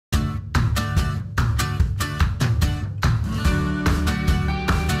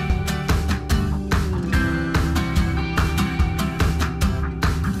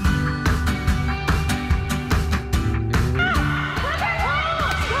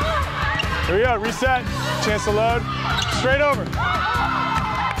Here we go, reset, chance to load, straight over.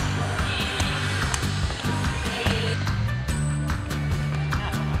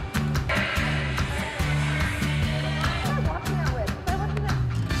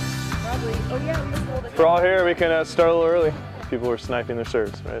 We're all here, we can start a little early. People were sniping their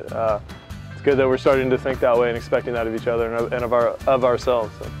serves, right? It's good that we're starting to think that way and expecting that of each other and of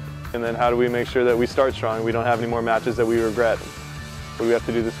ourselves. So. And then how do we make sure that we start strong, we don't have any more matches that we regret? What do we have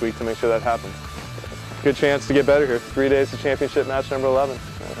to do this week to make sure that happens? Good chance to get better here. 3 days to championship match number 11.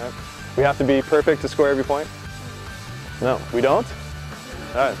 All right. We have to be perfect to score every point? No, we don't?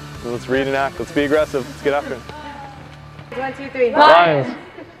 All right, well, let's read and act. Let's be aggressive. Let's get after it. 1, 2, 3. Lions.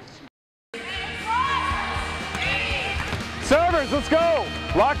 Servers, let's go.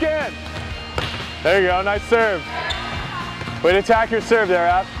 Lock in. There you go, nice serve. Way to attack your serve there,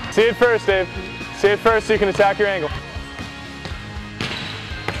 App. See it first, Dave. See it first so you can attack your angle.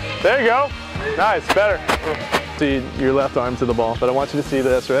 There you go. Nice, better. See your left arm to the ball, but I want you to see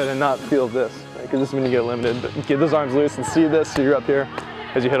this, right, and not feel this, right? Because this is when you get limited. But get those arms loose and see this so you're up here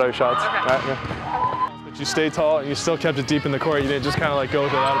as you hit all your shots. Okay. Right? Yeah. But you stay tall and you still kept it deep in the court. You didn't just kind of like go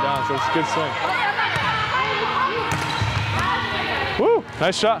with it out of bounds. So it's a good swing. Woo,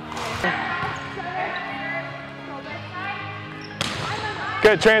 nice shot.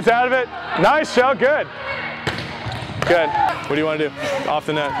 Good, trans out of it. Nice shot, good. Good. What do you want to do? Off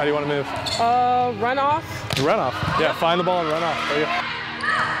the net, how do you want to move? Run off. Run off. Yeah, find the ball and run off. There you go.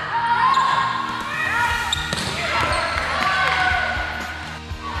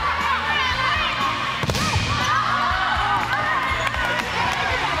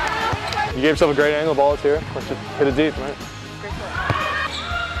 You gave yourself a great angle, ball is here. Let's just hit it deep, right?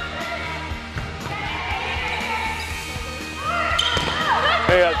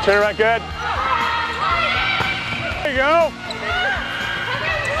 There you go, turn it around, good. There you go.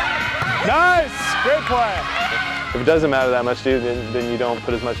 Nice, great play. If it doesn't matter that much to you, then you don't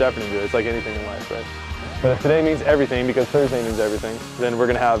put as much effort into it. It's like anything in life, right? But if today means everything, because Thursday means everything, then we're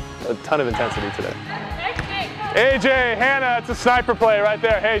gonna have a ton of intensity today. AJ, Hannah, it's a sniper play right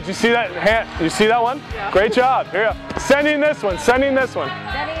there. Hey, did you see that? You see that one? Yeah. Great job. Here you go. Sending this one, sending this one.